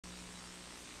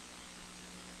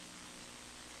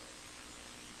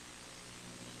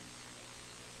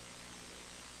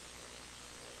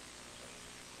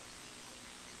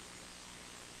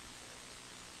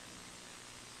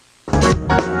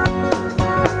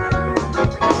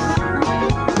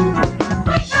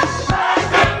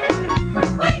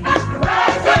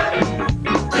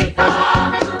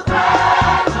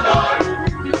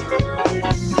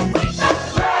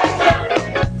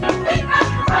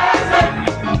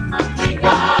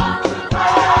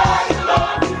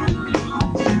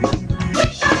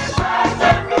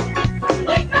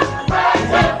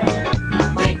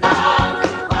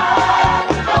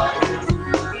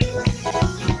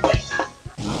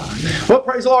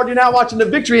Lord. You're now watching the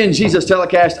Victory in Jesus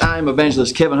telecast. I'm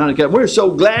Evangelist Kevin Honeycutt. We're so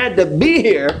glad to be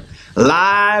here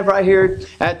live right here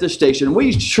at the station.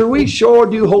 We sure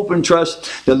do hope and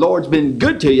trust the Lord's been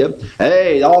good to you.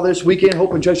 Hey, all this weekend,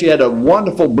 hope and trust you had a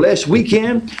wonderful, blessed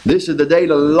weekend. This is the day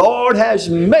the Lord has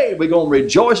made. We're going to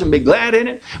rejoice and be glad in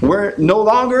it. We're no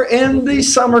longer in the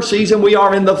summer season. We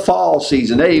are in the fall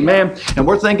season. Amen. And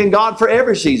we're thanking God for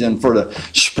every season, for the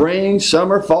spring,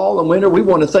 summer, fall, and winter. We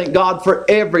want to thank God for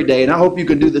every day. And I hope you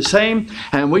can do the same.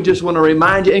 And we just want to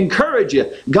remind you, encourage you.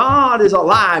 God is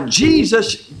alive.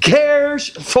 Jesus cares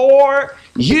for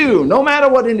you. No matter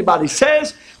what anybody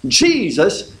says,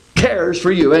 Jesus cares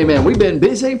for you. Amen. We've been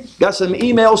busy. Got some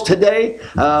emails today.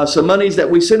 Some monies that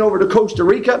we sent over to Costa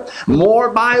Rica. More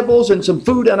Bibles and some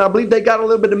food. And I believe they got a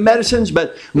little bit of medicines,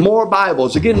 but more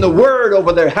Bibles. Again, the word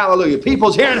over there. Hallelujah.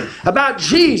 People's hearing about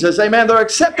Jesus. Amen. They're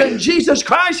accepting Jesus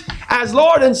Christ as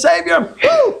Lord and Savior.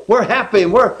 Woo! We're happy.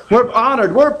 We're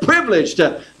honored. We're privileged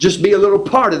to just be a little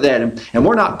part of that. And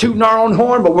we're not tooting our own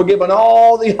horn, but we're giving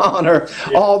all the honor,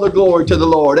 all the glory to the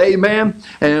Lord. Amen.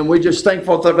 And we're just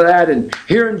thankful for that and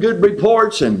hearing good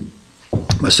reports. And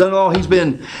my son-in-law, he's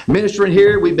been ministering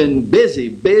here. We've been busy.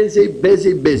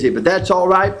 But that's all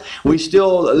right. We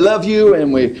still love you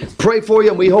and we pray for you,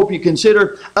 and we hope you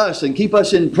consider us and keep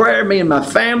us in prayer, me and my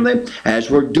family, as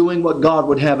we're doing what God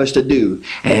would have us to do.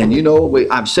 And you know,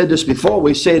 I've said this before,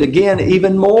 we say it again,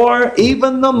 even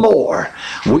the more,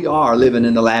 we are living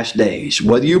in the last days.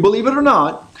 Whether you believe it or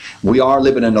not, we are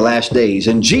living in the last days.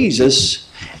 And Jesus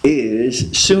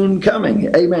is soon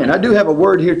coming. Amen. I do have a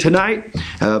word here tonight.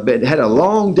 But had a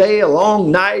long day, a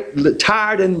long night,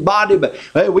 tired in body, but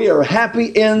hey, we are happy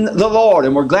in the Lord,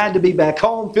 and we're glad to be back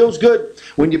home. Feels good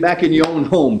when you're back in your own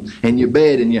home, and your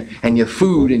bed, and your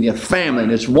food, and your family,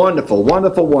 and it's wonderful,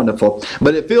 wonderful, wonderful.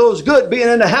 But it feels good being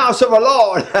in the house of our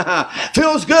Lord.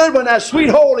 Feels good when that sweet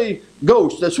Holy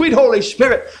Ghost, the sweet Holy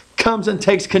Spirit, comes and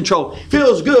takes control.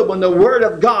 Feels good when the Word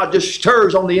of God just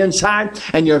stirs on the inside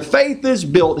and your faith is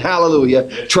built.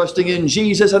 Hallelujah. Trusting in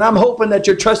Jesus. And I'm hoping that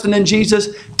you're trusting in Jesus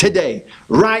today,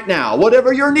 right now.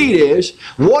 Whatever your need is,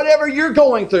 whatever you're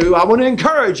going through, I want to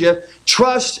encourage you,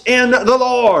 trust in the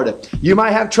Lord. You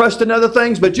might have trust in other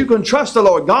things, but you can trust the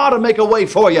Lord. God will make a way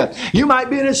for you. You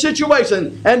might be in a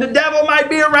situation and the devil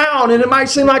might be around and it might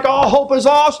seem like all hope is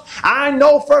lost. I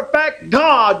know for a fact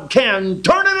God can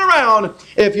turn it around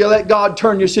if you let God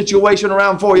turn your situation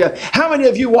around for you. How many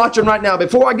of you watching right now,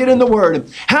 before I get in the Word,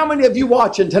 how many of you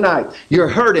watching tonight, you're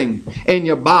hurting in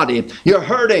your body, you're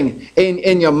hurting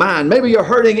in your mind, maybe you're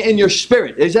hurting in your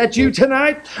spirit? Is that you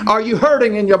tonight? Are you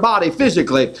hurting in your body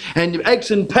physically and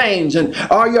aches and pains? And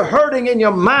are you hurting in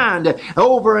your mind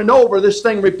over and over? This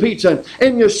thing repeats. And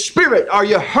in your spirit, are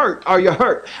you hurt? Are you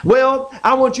hurt? Well,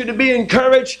 I want you to be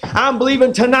encouraged. I'm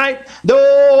believing tonight,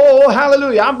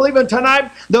 hallelujah, I'm believing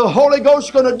tonight the Holy Ghost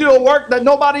is going to do a work that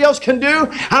nobody else can do.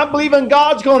 I'm believing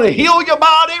God's going to heal your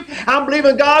body. I'm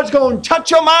believing God's going to touch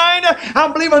your mind.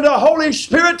 I'm believing the Holy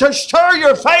Spirit to stir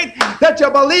your faith, that you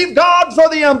believe God for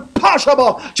the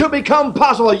impossible to become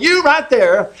possible. You right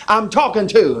there, I'm talking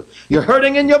to. You're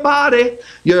hurting in your body.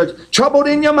 You're troubled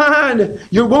in your mind.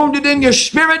 You're wounded in your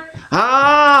spirit.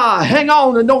 Hang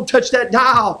on and don't touch that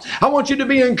dial. I want you to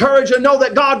be encouraged and know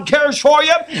that God cares for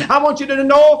you. I want you to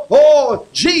know,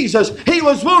 Jesus, He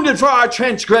was wounded for our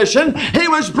transgression. He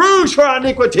was bruised for our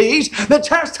iniquities. The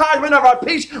chastisement of our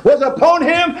peace was upon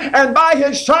Him, and by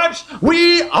His stripes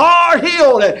we are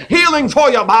healed. Healing for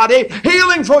your body,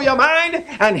 healing for your mind,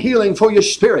 and healing for your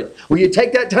spirit. Will you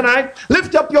take that tonight?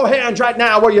 Lift up your hands right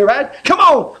now where you're at. Come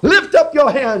on, lift up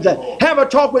your hands. Have a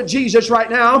talk with Jesus right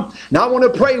now. Now I want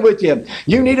to pray with you.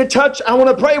 You need a touch? I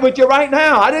want to pray with you right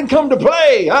now. I didn't come to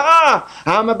play.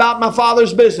 I'm about my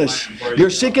Father's business. You're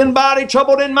sick in body,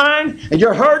 troubled in mind, and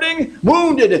you're hurting,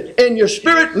 wounded in your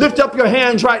spirit. Lift up your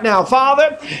hands right now.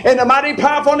 Father, in the mighty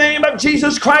powerful name of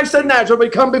Jesus Christ of Nazareth, we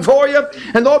come before you.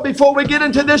 And Lord, before we get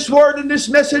into this word and this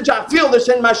message, I feel this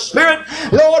in my spirit.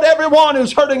 Lord, everyone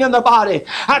who's hurting in the body,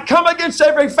 I come against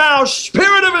every foul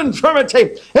spirit of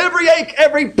infirmity, every ache,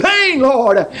 every pain,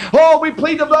 Lord. Oh, we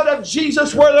plead the blood of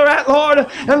Jesus where they're at, Lord.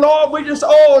 And Lord, we just,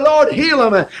 Lord, heal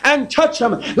them and touch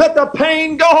them. Let the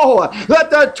pain go. Let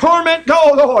the torment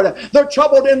go, Lord. They're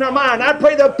troubled in their mind. I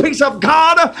pray the peace of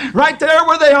God right there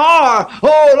where they are.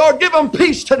 Oh, Lord, give them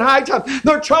peace tonight.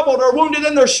 They're troubled or wounded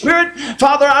in their spirit.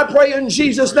 Father, I pray in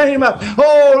Jesus' name,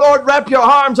 Lord, wrap your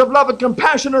arms of love and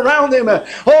compassion around them.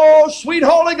 Oh, sweet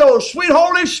Holy Ghost, sweet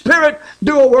Holy Spirit,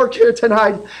 do a work here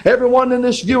tonight. Everyone in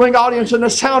this viewing audience and the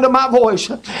sound of my voice,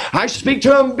 I speak to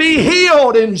them, be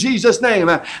healed in Jesus' name.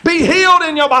 Be healed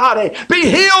in your body. Be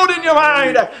healed in your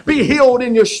mind. Be healed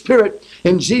in your spirit.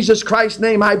 In Jesus Christ's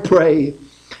name I pray.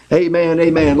 Amen,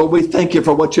 amen. Lord, we thank you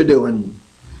for what you're doing.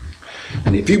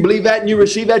 And if you believe that and you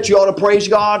receive that, you ought to praise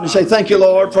God and say, thank you,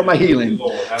 Lord, for my healing.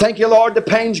 Thank you, Lord, the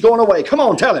pain's going away. Come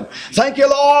on, tell him. Thank you,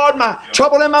 Lord, my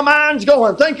trouble in my mind's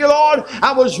going. Thank you, Lord,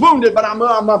 I was wounded, but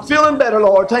I'm feeling better,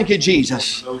 Lord. Thank you,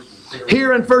 Jesus.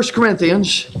 Here in 1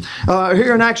 Corinthians,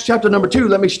 here in Acts chapter number 2,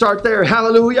 let me start there.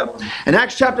 Hallelujah. In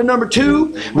Acts chapter number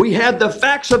 2, we had the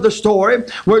facts of the story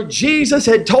where Jesus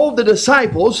had told the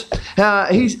disciples,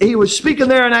 he was speaking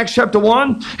there in Acts chapter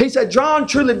 1. He said, John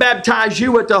truly baptized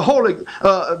you with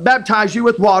baptized you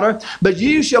with water, but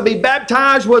you shall be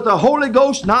baptized with the Holy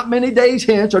Ghost not many days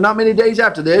hence, or not many days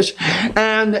after this.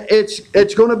 And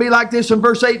it's going to be like this. In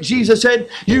verse 8, Jesus said,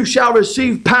 you shall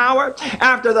receive power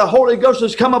after the Holy Ghost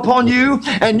has come upon you,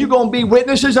 and you're going to be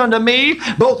witnesses unto me,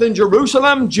 both in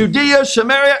Jerusalem, Judea,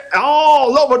 Samaria,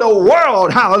 all over the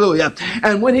world. Hallelujah.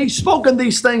 And when he spoken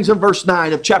these things in verse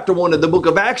 9 of chapter 1 of the book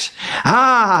of Acts,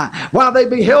 while they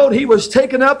beheld, he was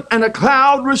taken up, and a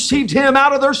cloud received him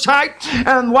out of their sight.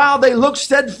 And while they looked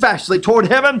steadfastly toward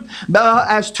heaven,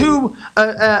 as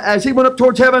he went up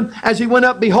towards heaven, as he went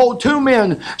up, behold, two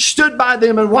men stood by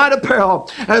them in white apparel,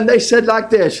 and they said like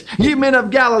this, ye men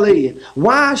of Galilee,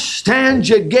 why stand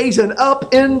ye gazing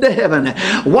up into heaven?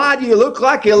 Why do you look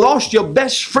like you lost your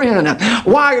best friend?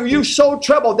 Why are you so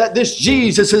troubled that this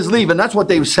Jesus is leaving? That's what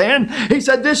they were saying. He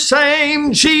said, this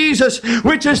same Jesus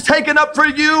which is taken up for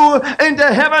you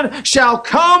into heaven shall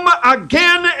come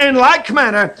again in like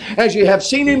manner as you have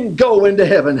seen him go into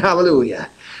heaven. Hallelujah.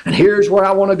 And here's where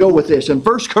I want to go with this. In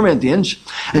 1 Corinthians,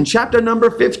 in chapter number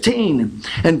 15,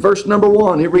 and verse number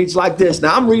 1, it reads like this.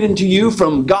 Now, I'm reading to you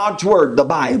from God's Word, the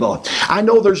Bible. I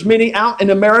know there's many out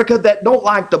in America that don't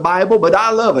like the Bible, but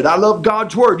I love it. I love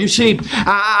God's Word. You see,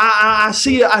 I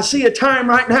see a time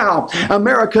right now.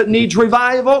 America needs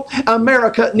revival.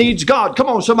 America needs God. Come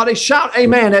on, somebody shout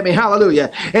amen at me.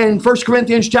 Hallelujah. In 1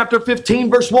 Corinthians chapter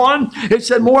 15, verse 1, it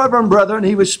said, moreover, brethren,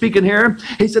 he was speaking here,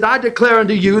 he said, I declare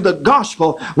unto you the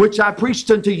gospel which I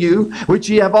preached unto you, which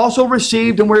ye have also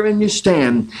received, and wherein you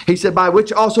stand. He said, by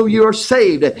which also you are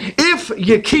saved, if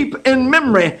ye keep in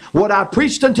memory what I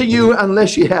preached unto you,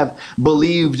 unless ye have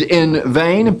believed in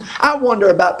vain. I wonder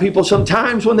about people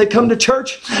sometimes when they come to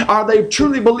church. Are they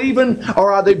truly believing,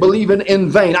 or are they believing in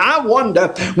vain? I wonder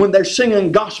when they're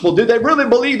singing gospel, do they really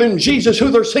believe in Jesus who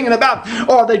they're singing about,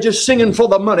 or are they just singing for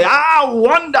the money? I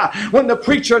wonder when the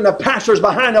preacher and the pastor's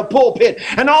behind a pulpit,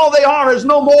 and all they are is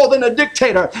no more than a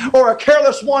dictator or a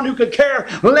careless one who could care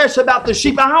less about the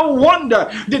sheep. I wonder,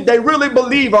 did they really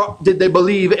believe, or did they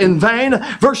believe in vain?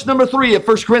 Verse number 3 of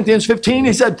 1 Corinthians 15,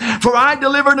 he said, for I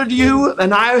delivered unto you,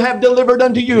 and I have delivered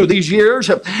unto you these years,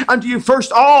 unto you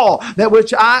first all that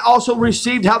which I also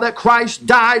received, how that Christ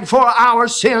died for our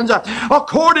sins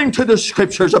according to the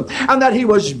Scriptures, and that he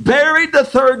was buried the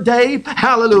third day,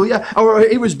 hallelujah, or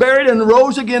he was buried and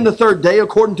rose again the third day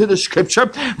according to the Scripture.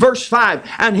 Verse 5,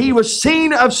 and he was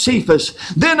seen of Cephas,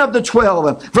 then of the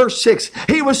 12. Verse 6,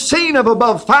 he was seen of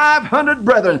above 500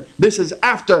 brethren. This is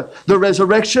after the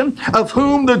resurrection, of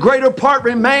whom the greater part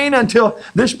remain until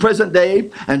this present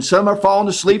day, and some are fallen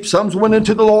asleep, some went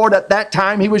into the Lord at that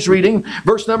time. He was reading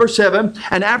verse number 7,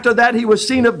 and after that he was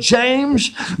seen of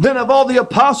James, then of all the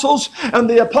apostles. And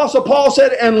the apostle Paul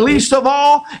said, and least of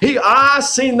all, I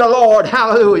seen the Lord.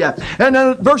 Hallelujah. And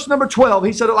then verse number 12,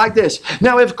 he said it like this,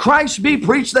 now if Christ be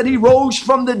preached that he rose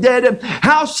from the dead,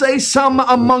 how say some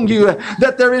among you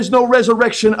that there is no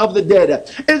resurrection of the dead?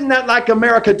 Isn't that like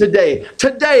America today?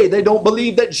 Today they don't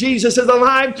believe that Jesus is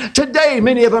alive. Today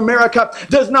many of America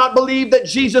does not believe that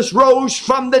Jesus rose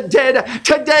from the dead.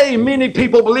 Today many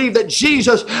people believe that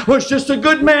Jesus was just a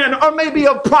good man, or maybe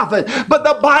a prophet. But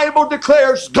the Bible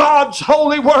declares, God's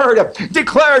holy word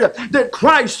declared that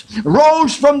Christ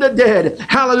rose from the dead.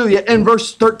 Hallelujah. In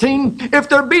verse 13, if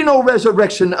there be no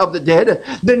resurrection of the dead,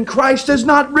 then Christ is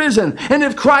not risen. And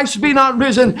if Christ be not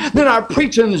risen, then our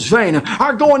preaching is vain,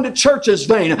 our going to church is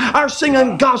vain, our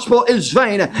singing gospel is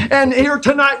vain, and here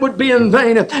tonight would be in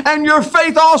vain, and your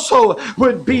faith also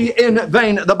would be in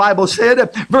vain. The Bible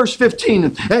said, verse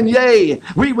 15, and yea,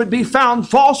 we would be found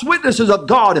false witnesses of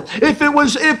God if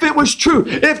it was true.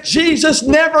 If Jesus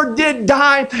never did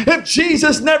die, if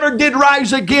Jesus never did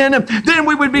rise again, then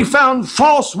we would be found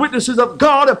false witnesses of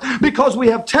God, because we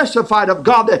have testified of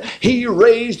God that he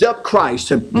raised up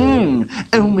Christ, and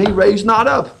whom he raised not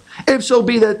up, if so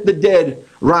be that the dead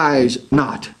rise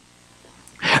not.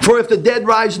 For if the dead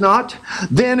rise not,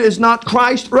 then is not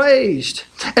Christ raised.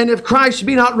 And if Christ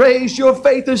be not raised, your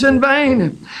faith is in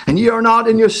vain. And ye are not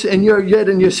in your sin, you're yet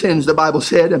in your sins, the Bible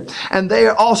said. And they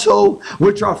also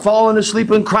which are fallen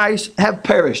asleep in Christ have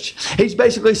perished. He's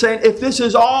basically saying, if this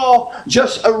is all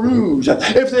just a ruse,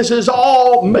 if this is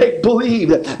all make-believe,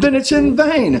 then it's in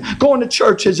vain. Going to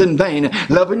church is in vain.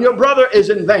 Loving your brother is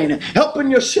in vain. Helping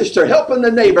your sister, helping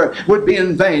the neighbor would be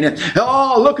in vain.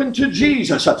 Oh, looking to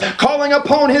Jesus, calling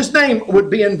upon His name would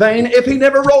be in vain if He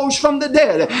never rose from the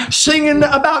dead. Singing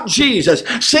about Jesus,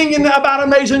 singing about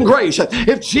amazing grace.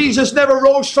 If Jesus never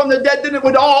rose from the dead, then it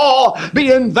would all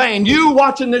be in vain. You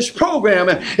watching this program,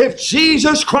 if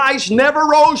Jesus Christ never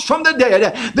rose from the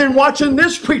dead, then watching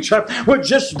this preacher would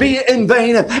just be in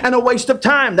vain and a waste of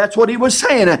time. That's what he was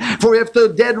saying. For if the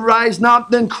dead rise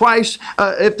not, then Christ,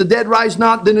 if the dead rise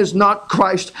not, then is not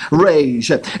Christ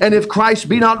raised. And if Christ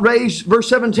be not raised, verse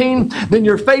 17, then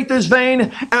your faith is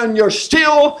vain, and you're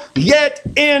still yet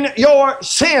in your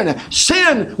sin.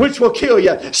 Sin which will kill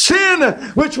you. Sin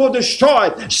which will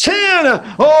destroy. Sin,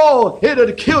 oh,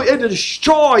 it'll kill, it'll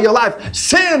destroy your life.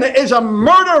 Sin is a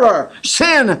murderer.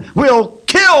 Sin will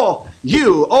kill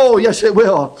you. Oh, yes it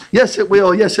will. Yes it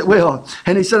will. Yes it will.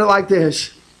 And he said it like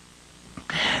this.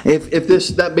 If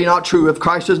that be not true, if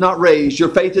Christ is not raised, your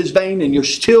faith is vain and you're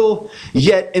still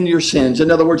yet in your sins.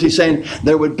 In other words, he's saying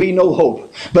there would be no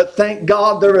hope. But thank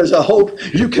God there is a hope.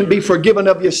 You can be forgiven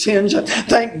of your sins.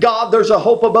 Thank God there's a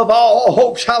hope above all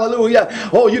hopes. Hallelujah.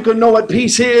 Oh, you can know what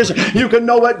peace is. You can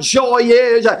know what joy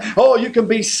is. Oh, you can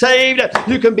be saved.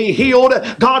 You can be healed.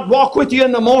 God walk with you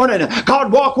in the morning.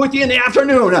 God walk with you in the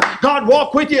afternoon. God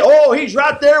walk with you. Oh, He's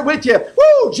right there with you.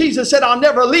 Woo! Jesus said, I'll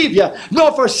never leave you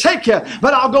nor forsake you,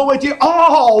 but I'll go with you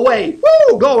always.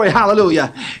 Woo! Glory,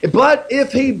 hallelujah. But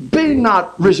if He be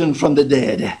not risen from the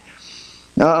dead,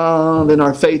 then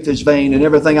our faith is vain and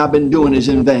everything I've been doing is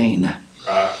in vain.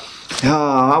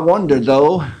 I wonder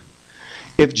though,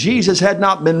 if Jesus had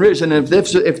not been risen, if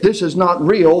this is not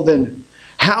real, then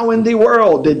how in the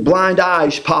world did blind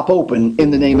eyes pop open in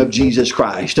the name of Jesus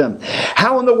Christ?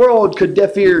 How in the world could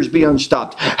deaf ears be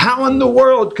unstopped? How in the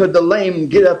world could the lame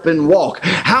get up and walk?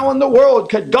 How in the world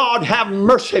could God have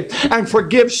mercy and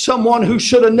forgive someone who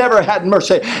should have never had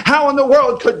mercy? How in the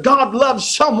world could God love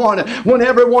someone when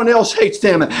everyone else hates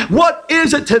them? What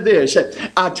is it to this?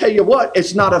 I tell you what,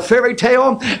 it's not a fairy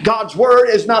tale. God's Word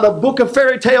is not a book of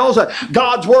fairy tales.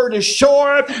 God's Word is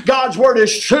sure. God's Word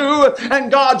is true.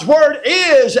 And God's Word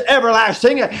is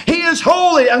everlasting. He is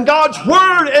holy and God's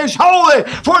Word is holy,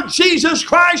 for Jesus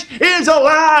Christ is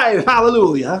alive.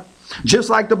 Hallelujah. Just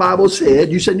like the Bible said.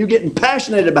 You said you're getting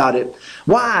passionate about it.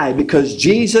 Why? Because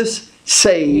Jesus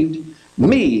saved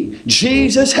me.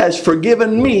 Jesus has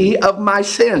forgiven me of my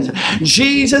sins.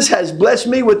 Jesus has blessed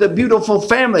me with a beautiful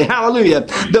family. Hallelujah.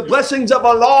 The blessings of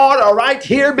the Lord are right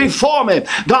here before me.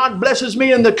 God blesses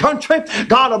me in the country.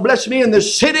 God will bless me in the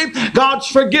city. God's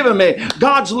forgiven me.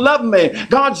 God's loved me.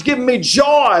 God's given me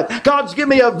joy. God's given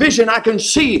me a vision. I can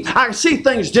see. I see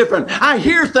things different. I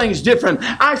hear things different.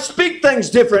 I speak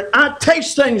things different. I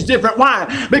taste things different.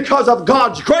 Why? Because of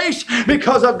God's grace,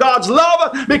 because of God's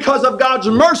love, because of God's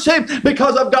mercy,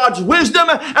 because of God's wisdom,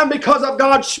 and because of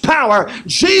God's power.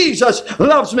 Jesus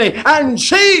loves me and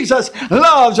Jesus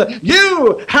loves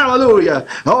you. Hallelujah.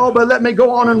 Oh, but let me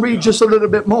go on and read just a little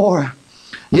bit more.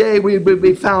 Yea,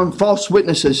 we found false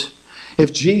witnesses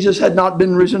if Jesus had not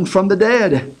been risen from the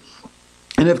dead.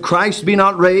 And if Christ be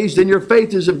not raised, then your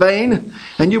faith is vain,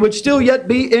 and you would still yet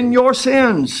be in your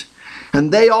sins.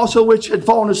 And they also which had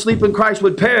fallen asleep in Christ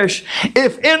would perish.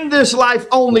 If in this life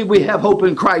only we have hope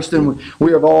in Christ, then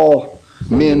we are of all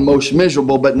men most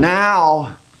miserable. But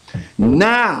now,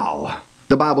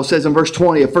 the Bible says in verse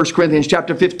 20 of 1 Corinthians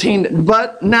chapter 15,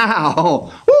 but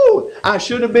now, I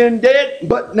should have been dead,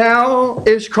 but now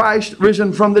is Christ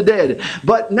risen from the dead.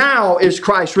 But now is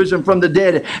Christ risen from the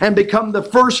dead and become the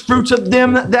first fruits of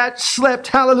them that slept.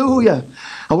 Hallelujah.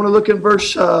 I want to look in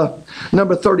verse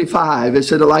number 35. It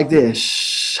said it like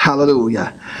this.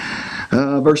 Hallelujah.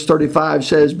 Verse 35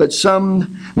 says, but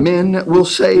some men will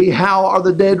say, how are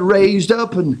the dead raised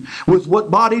up, and with what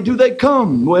body do they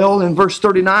come? Well, in verse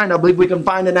 39, I believe we can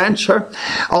find an answer.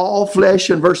 All flesh,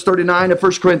 in verse 39 of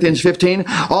 1 Corinthians 15,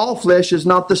 all flesh is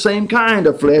not the same kind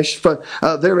of flesh. For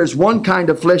there is one kind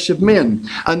of flesh of men,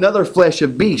 another flesh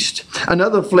of beasts,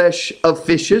 another flesh of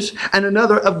fishes, and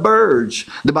another of birds.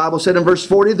 The Bible said in verse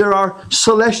 40, there are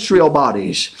celestial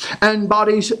bodies and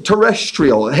bodies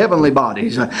terrestrial, heavenly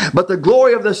bodies. But the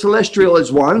glory of the celestial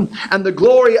is one, and the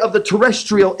glory of the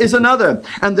terrestrial is another.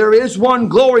 And there is one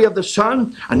glory of the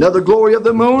sun, another glory of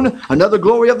the moon, another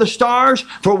glory of the stars.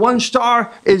 For one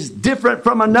star is different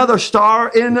from another star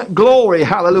in glory.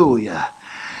 Hallelujah.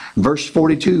 Verse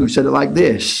 42 said it like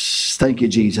this. Thank you,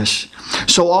 Jesus.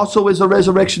 So also is the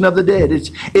resurrection of the dead.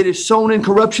 It is sown in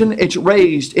corruption, it's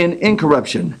raised in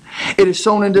incorruption. It is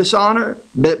sown in dishonor,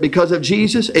 but because of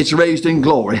Jesus, it's raised in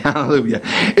glory. Hallelujah.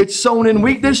 It's sown in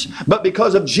weakness, but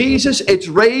because of Jesus, it's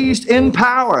raised in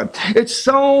power. It's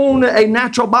sown a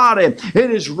natural body.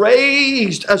 It is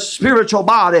raised a spiritual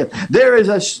body. There is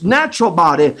a natural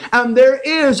body, and there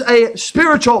is a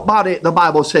spiritual body, the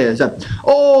Bible says.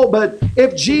 Oh, but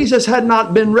if Jesus had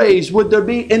not been raised, would there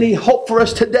be any hope for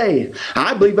us today?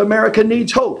 I believe America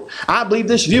needs hope. I believe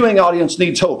this viewing audience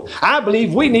needs hope. I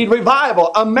believe we need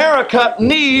revival. America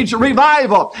needs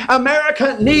revival.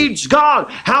 America needs God.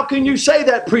 How can you say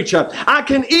that, preacher? I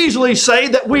can easily say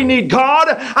that we need God.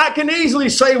 I can easily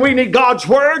say we need God's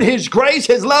Word, His grace,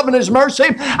 His love, and His mercy.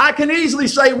 I can easily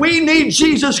say we need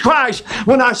Jesus Christ.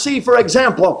 When I see, for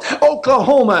example,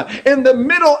 Oklahoma in the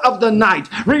middle of the night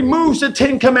removes the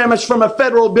 10 Commandments from a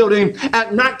federal building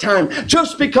at nighttime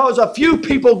just because a few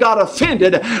people got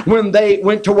offended when they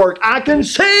went to work. I can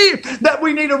see that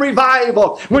we need a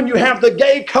revival when you have the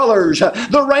gay colors,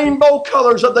 the rainbow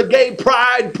colors of the gay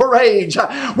pride parades,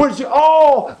 was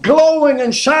all glowing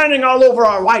and shining all over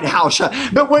our White House.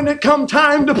 But when it come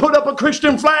time to put up a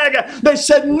Christian flag, they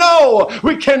said, no,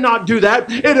 we cannot do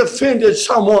that. It offended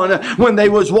someone when they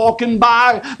was walking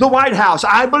by the White House.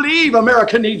 I believe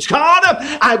America needs God.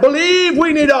 I believe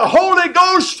we need a Holy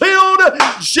Ghost-filled,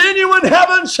 genuine,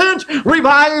 heaven-sent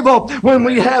revival when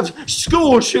we have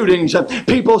school shootings,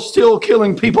 people still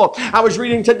killing people. I was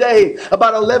reading today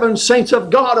about 11 saints of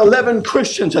God, 11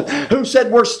 Christians who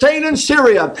said, we're staying in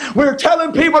Syria. We're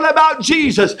telling people about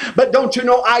Jesus. But don't you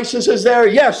know ISIS is there?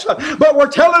 Yes. But we're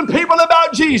telling people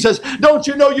about Jesus. Don't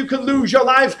you know you could lose your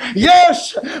life?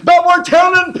 Yes. But we're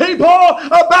telling people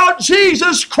about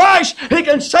Jesus Christ. He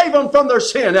can save them from their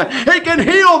sin. He can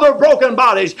heal their broken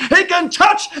bodies. He can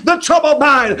touch the troubled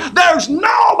mind. There's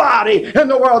nobody in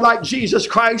the world like Jesus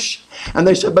Christ. And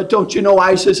they said, but don't you know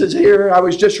ISIS is here? I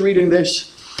was just reading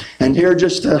this. And here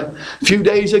just a few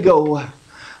days ago,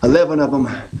 11 of them,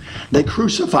 they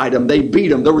crucified him. They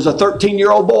beat him. There was a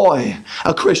 13-year-old boy,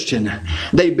 a Christian.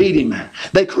 They beat him.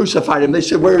 They crucified him. They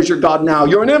said, where's your God now?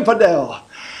 You're an infidel.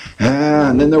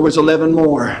 And then there was 11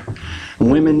 more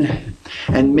women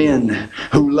and men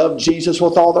who loved Jesus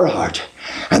with all their heart.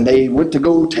 And they went to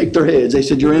go take their heads. They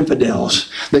said, you're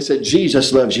infidels. They said,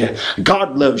 Jesus loves you.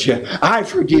 God loves you. I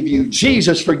forgive you.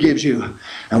 Jesus forgives you.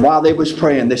 And while they was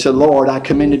praying, they said, Lord, I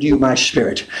commend to you my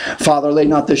spirit. Father, lay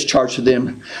not this charge to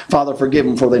them. Father, forgive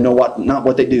them, for they know not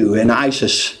what they do. And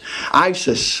ISIS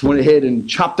went ahead and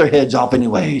chopped their heads off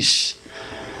anyways.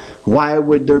 Why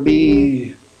would there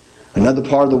be another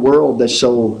part of the world that's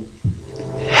so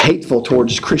hateful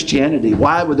towards Christianity?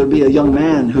 Why would there be a young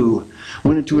man who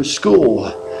went into a school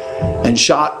and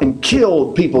shot and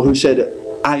killed people who said,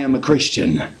 I am a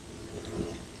Christian?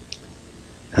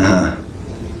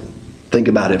 Think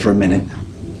about it for a minute.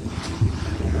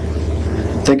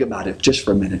 Think about it just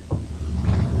for a minute.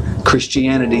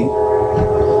 Christianity,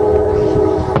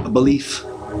 a belief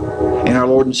in our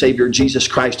Lord and Savior Jesus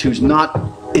Christ, who's not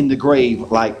in the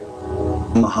grave like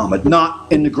Muhammad,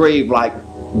 not in the grave like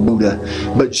Buddha,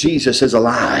 but Jesus is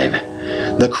alive.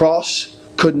 The cross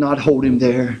could not hold him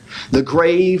there. The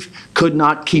grave could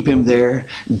not keep him there.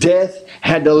 Death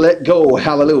had to let go.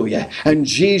 Hallelujah. And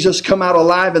Jesus come out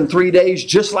alive in 3 days,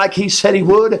 just like He said He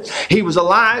would. He was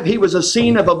alive. He was a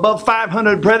seen of above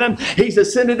 500 brethren. He's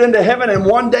ascended into heaven, and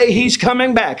one day He's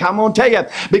coming back. I'm going to tell you,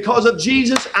 because of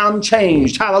Jesus, I'm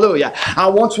changed. Hallelujah. I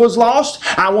once was lost.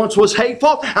 I once was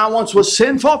hateful. I once was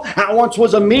sinful. I once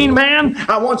was a mean man.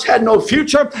 I once had no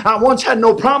future. I once had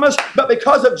no promise. But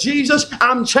because of Jesus,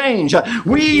 I'm changed.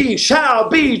 We shall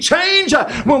be changed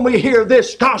when we hear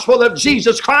this gospel of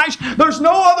Jesus Christ. There's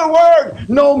no other word,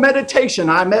 no meditation.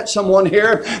 I met someone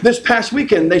here this past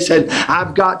weekend. They said,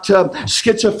 I've got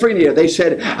schizophrenia. They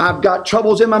said, I've got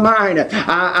troubles in my mind.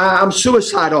 I'm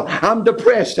suicidal. I'm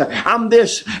depressed. I'm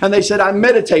this. And they said, I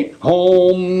meditate.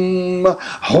 Home.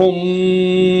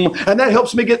 And that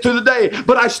helps me get through the day.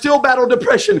 But I still battle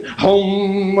depression.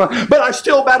 Home. But I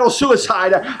still battle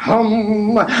suicide.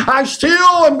 Home. I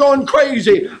still am going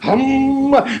crazy.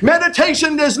 Home.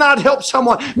 Meditation does not help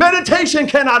someone. Meditation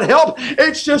cannot help.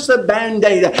 It's just a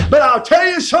Band-Aid. But I'll tell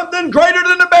you something greater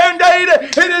than the Band-Aid.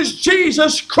 It is Jesus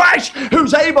Jesus Christ,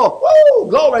 who's able, woo,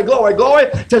 glory, glory,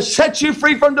 glory, to set you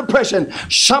free from depression.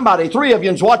 Somebody, 3 of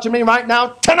you is watching me right now.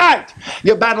 Tonight,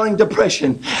 you're battling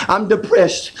depression. I'm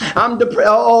depressed. I'm depressed.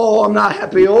 Oh, I'm not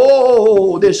happy.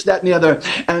 Oh, this, that, and the other.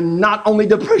 And not only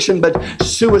depression, but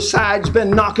suicide's been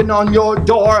knocking on your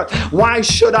door. Why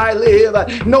should I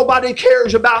live? Nobody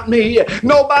cares about me.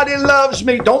 Nobody loves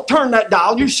me. Don't turn that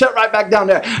dial. You sit right back down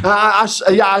there.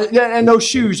 And those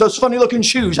shoes, those funny looking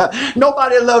shoes.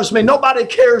 Nobody loves me. Nobody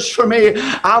cares for me.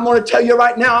 I'm going to tell you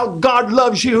right now, God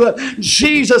loves you.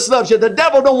 Jesus loves you. The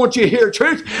devil don't want you to hear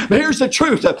truth. But here's the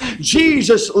truth.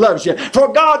 Jesus loves you.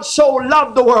 For God so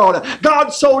loved the world. God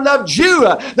so loved you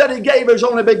that He gave His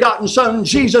only begotten Son,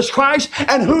 Jesus Christ.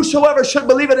 And whosoever should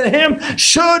believe it in Him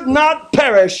should not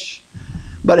perish,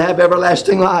 but have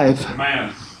everlasting life.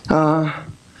 Amen.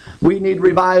 We need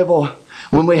revival.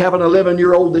 When we have an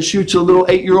 11-year-old that shoots a little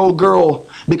 8-year-old girl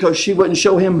because she wouldn't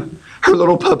show him her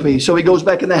little puppy. So he goes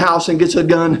back in the house and gets a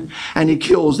gun and he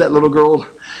kills that little girl.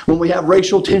 When we have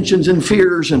racial tensions and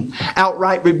fears and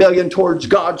outright rebellion towards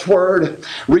God's Word,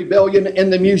 rebellion in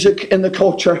the music, in the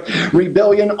culture,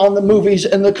 rebellion on the movies,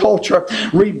 in the culture,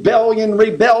 rebellion.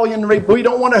 We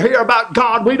don't want to hear about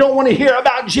God. We don't want to hear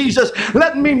about Jesus.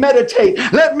 Let me meditate.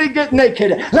 Let me get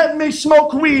naked. Let me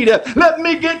smoke weed. Let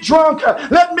me get drunk.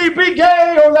 Let me be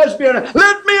gay or lesbian.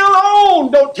 Let me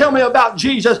alone. Don't tell me about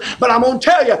Jesus. But I'm going to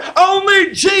tell you,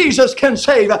 only Jesus can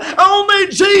save. Only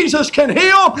Jesus can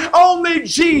heal. Only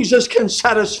Jesus can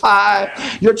satisfy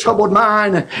your troubled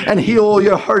mind and heal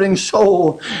your hurting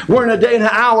soul. We're in a day and an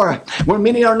hour where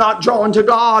many are not drawn to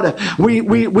God.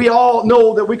 We all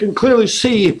know that we can clearly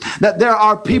see that there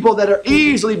are people that are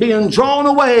easily being drawn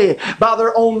away by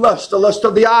their own lust, the lust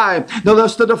of the eye, the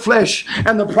lust of the flesh,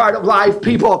 and the pride of life.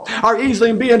 People are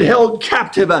easily being held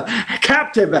captive,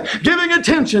 giving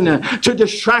attention to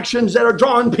distractions that are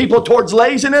drawing people towards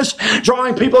laziness,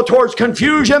 drawing people towards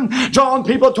confusion, drawing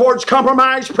people towards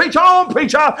compromise. Preach on,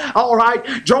 preach on. All right.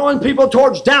 Drawing people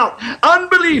towards doubt,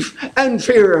 unbelief, and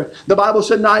fear. The Bible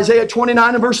said in Isaiah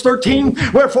 29 and verse 13,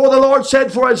 wherefore the Lord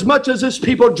said, for as much as this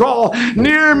people draw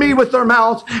near me with their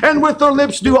mouth and with their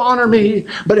lips do honor me,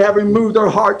 but have removed their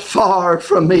heart far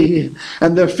from me,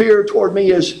 and their fear toward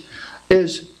me is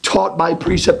taught by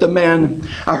precept of man.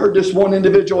 I heard this one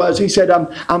individual as he said,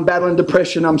 I'm battling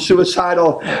depression, I'm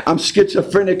suicidal, I'm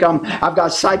schizophrenic, I've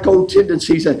got psycho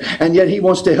tendencies, and yet he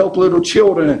wants to help little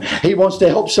children. He wants to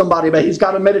help somebody, but he's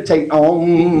got to meditate.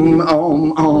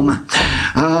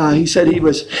 He said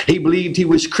he believed he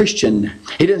was Christian.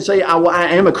 He didn't say I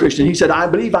am a Christian. He said I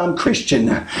believe I'm Christian.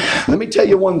 Let me tell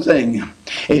you one thing.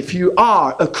 If you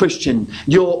are a Christian,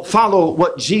 you'll follow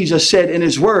what Jesus said in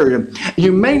His Word.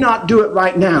 You may not do it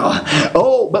right now.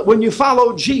 But when you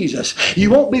follow Jesus, you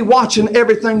won't be watching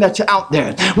everything that's out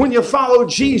there. When you follow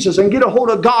Jesus and get a hold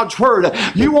of God's Word,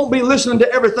 you won't be listening to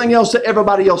everything else that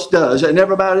everybody else does and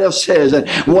everybody else says.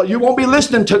 You won't be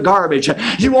listening to garbage.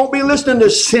 You won't be listening to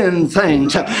sin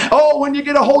things. When you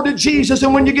get a hold of Jesus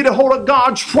and when you get a hold of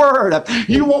God's Word,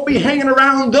 you won't be hanging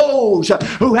around those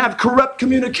who have corrupt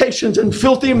communications and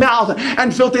filthy mouth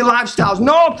and filthy lifestyles.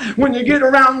 No, when you get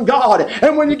around God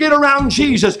and when you get around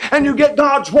Jesus and you get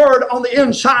God's Word on the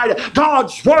inside,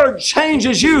 God's Word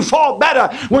changes you for better.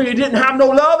 When you didn't have no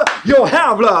love, you'll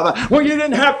have love. When you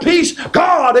didn't have peace,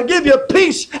 God will give you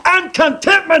peace and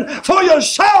contentment for your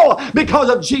soul because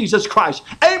of Jesus Christ.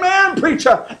 Amen,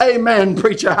 preacher. Amen,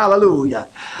 preacher. Hallelujah.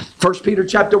 1 Peter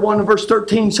chapter 1 verse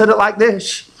 13 said it like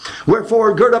this.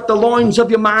 Wherefore gird up the loins of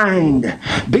your mind,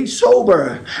 be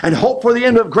sober, and hope for the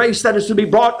end of grace that is to be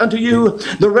brought unto you,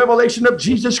 the revelation of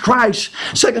Jesus Christ.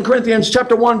 2 Corinthians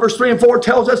chapter 1 verse 3 and 4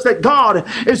 tells us that God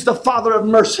is the Father of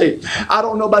mercy. I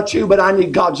don't know about you, but I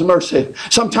need God's mercy.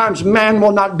 Sometimes man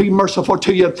will not be merciful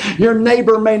to you. Your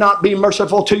neighbor may not be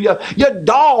merciful to you. Your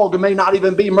dog may not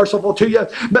even be merciful to you.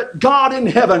 But God in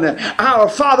heaven, our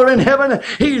Father in heaven,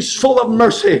 He's full of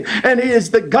mercy, and He is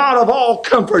the God of all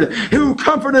comfort, who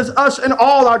comforts us in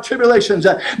all our tribulations,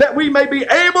 that we may be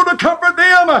able to comfort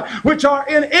them which are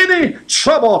in any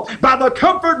trouble by the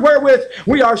comfort wherewith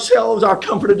we ourselves are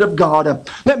comforted of God.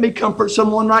 Let me comfort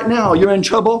someone right now. You're in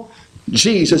trouble?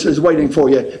 Jesus is waiting for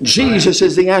you. Jesus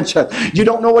is the answer. You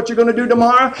don't know what you're going to do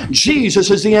tomorrow? Jesus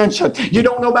is the answer. You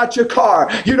don't know about your car.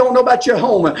 You don't know about your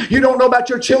home. You don't know about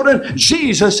your children.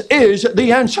 Jesus is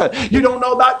the answer. You don't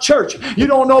know about church. You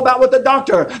don't know about what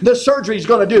the surgery is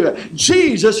going to do.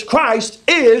 Jesus Christ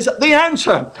is the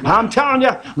answer. I'm telling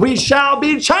you, we shall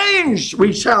be changed.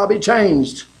 We shall be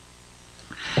changed.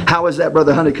 How is that,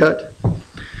 Brother Honeycutt?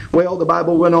 Well, the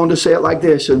Bible went on to say it like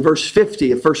this in verse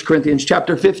 50 of 1 Corinthians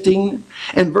chapter 15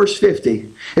 and verse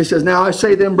 50. It says, now I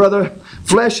say then, brother,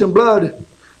 flesh and blood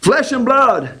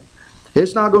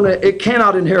It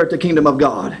cannot inherit the kingdom of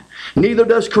God. Neither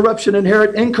does corruption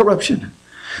inherit incorruption.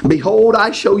 Behold,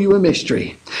 I show you a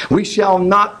mystery. We shall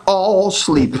not all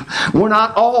sleep. We're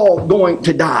not all going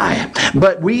to die,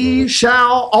 but we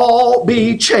shall all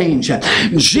be changed.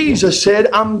 Jesus said,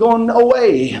 I'm going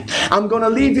away. I'm going to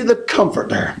leave you the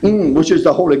Comforter, which is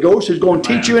the Holy Ghost, who's going to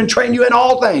teach you and train you in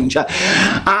all things.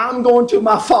 I'm going to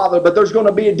my Father, but there's going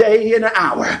to be a day and an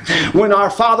hour when our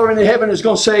Father in heaven is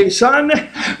going to say, son,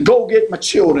 go get my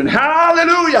children.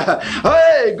 Hallelujah.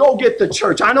 Hey, go get the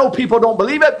church. I know people don't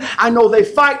believe it. I know they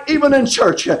fight even in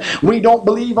church. We don't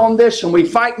believe on this, and we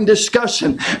fight and discuss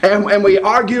and we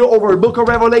argue over the book of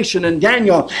Revelation and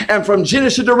Daniel, and from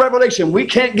Genesis to Revelation we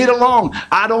can't get along.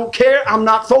 I don't care. I'm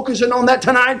not focusing on that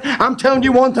tonight. I'm telling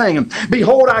you one thing.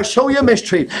 Behold, I show you a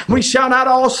mystery. We shall not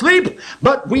all sleep,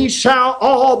 but we shall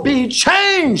all be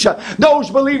changed.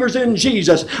 Those believers in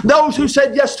Jesus, those who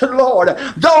said yes to the Lord,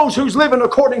 those who's living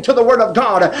according to the Word of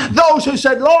God, those who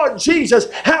said, Lord Jesus,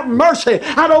 have mercy.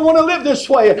 I don't want to live this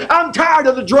way. I'm tired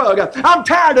of the drug. I'm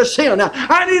tired of sin.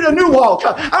 I need a new walk.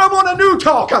 I want a new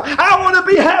talk. I want to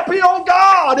be happy on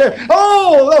God.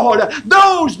 Oh Lord,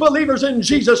 those believers in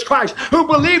Jesus Christ who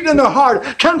believed in their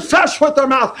heart, confess with their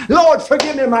mouth, Lord,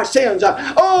 forgive me my sins.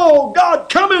 Oh God,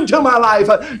 come into my life.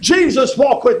 Jesus,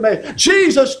 walk with me.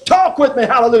 Jesus, talk with me.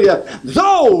 Hallelujah.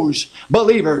 Those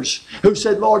believers who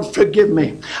said, Lord, forgive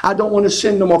me. I don't want to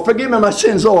sin no more. Forgive me my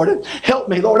sins, Lord. Help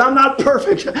me, Lord. I'm not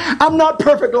perfect. I'm not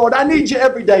perfect, Lord. I need you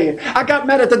every day. I got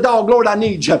mad at the dog, Lord, I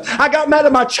need you. I got mad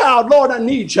at my child, Lord, I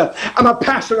need you. I'm a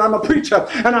pastor, I'm a preacher,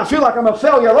 and I feel like I'm a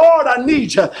failure. Lord, I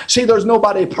need you. See, there's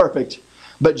nobody perfect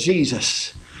but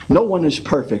Jesus. No one is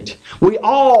perfect. We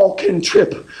all can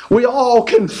trip. We all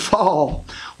can fall.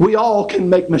 We all can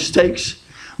make mistakes.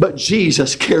 But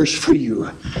Jesus cares for you.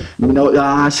 You know,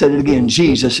 I said it again.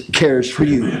 Jesus cares for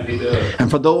you. And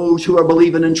for those who are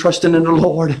believing and trusting in the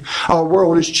Lord, our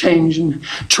world is changing.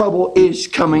 Trouble is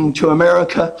coming to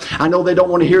America. I know they don't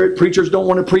want to hear it. Preachers don't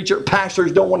want to preach it.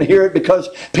 Pastors don't want to hear it because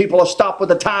people will stop with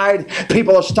the tithe.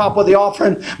 People will stop with the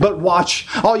offering. But watch.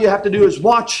 All you have to do is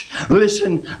watch,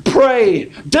 listen,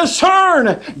 pray,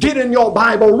 discern. Get in your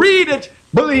Bible. Read it.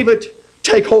 Believe it.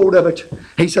 Take hold of it.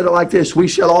 He said it like this, we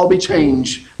shall all be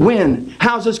changed. When?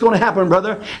 How's this going to happen,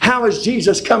 brother? How is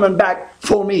Jesus coming back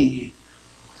for me?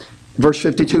 Verse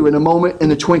 52, in a moment, in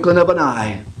the twinkling of an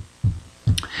eye,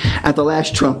 at the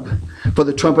last trump, for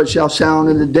the trumpet shall sound,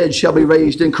 and the dead shall be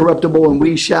raised incorruptible, and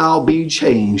we shall be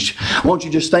changed. Won't you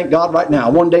just thank God right now?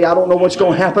 One day, I don't know what's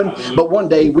going to happen, but one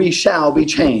day we shall be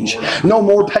changed. No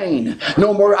more pain,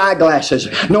 no more eyeglasses,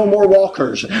 no more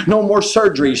walkers, no more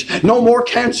surgeries, no more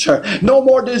cancer, no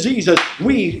more diseases.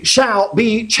 We shall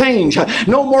be changed.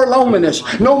 No more loneliness,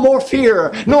 no more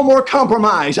fear, no more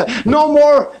compromise, no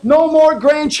more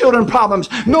grandchildren problems,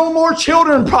 no more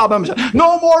children problems,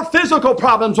 no more physical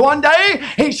problems. One day,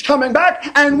 He's coming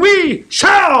back, and we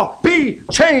shall be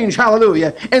changed.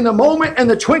 Hallelujah. In the moment, in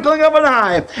the twinkling of an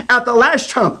eye, at the last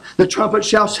trump, the trumpet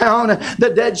shall sound, the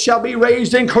dead shall be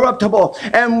raised incorruptible,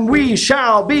 and we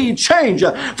shall be changed.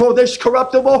 For this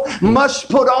corruptible must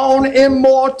put on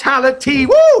immortality.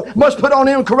 Woo! Must put on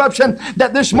incorruption,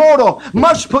 that this mortal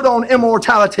must put on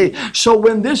immortality. So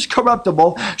when this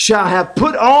corruptible shall have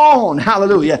put on,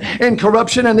 hallelujah,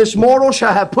 incorruption, and this mortal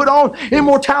shall have put on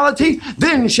immortality,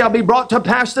 then shall be brought to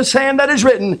pass the saying that is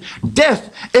written,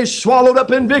 death is swallowed up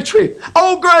in victory.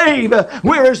 O grave,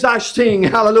 where is thy sting?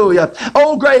 Hallelujah.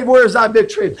 O grave, where is thy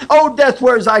victory? O death,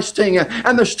 where is thy sting?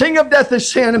 And the sting of death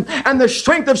is sin, and the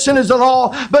strength of sin is the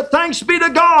law. But thanks be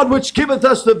to God, which giveth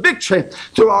us the victory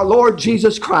through our Lord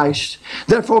Jesus Christ.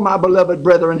 Therefore, my beloved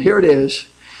brethren, here it is.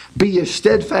 Be ye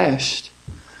steadfast,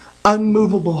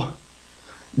 unmovable.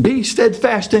 Be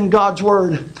steadfast in God's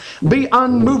Word. Be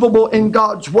unmovable in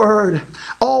God's Word.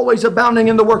 Always abounding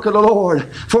in the work of the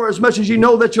Lord. For as much as you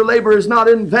know that your labor is not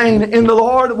in vain in the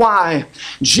Lord. Why?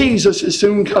 Jesus is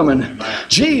soon coming.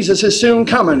 Jesus is soon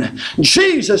coming.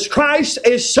 Jesus Christ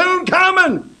is soon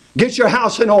coming. Get your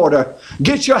house in order.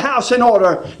 Get your house in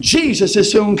order. Jesus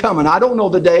is soon coming. I don't know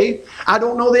the day. I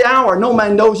don't know the hour. No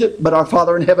man knows it, but our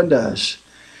Father in heaven does.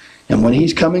 And when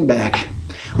He's coming back,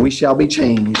 we shall be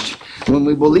changed. When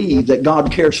we believe that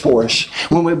God cares for us,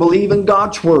 when we believe in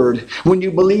God's Word, when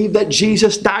you believe that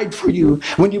Jesus died for you,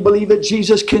 when you believe that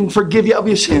Jesus can forgive you of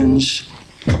your sins,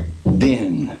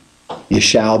 then you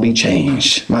shall be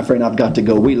changed. My friend, I've got to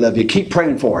go. We love you. Keep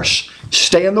praying for us.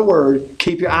 Stay in the Word.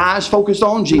 Keep your eyes focused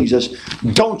on Jesus.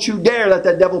 Don't you dare let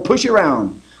that devil push you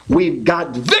around. We've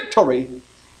got victory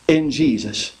in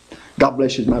Jesus. God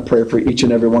bless you is my prayer for each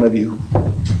and every one of you.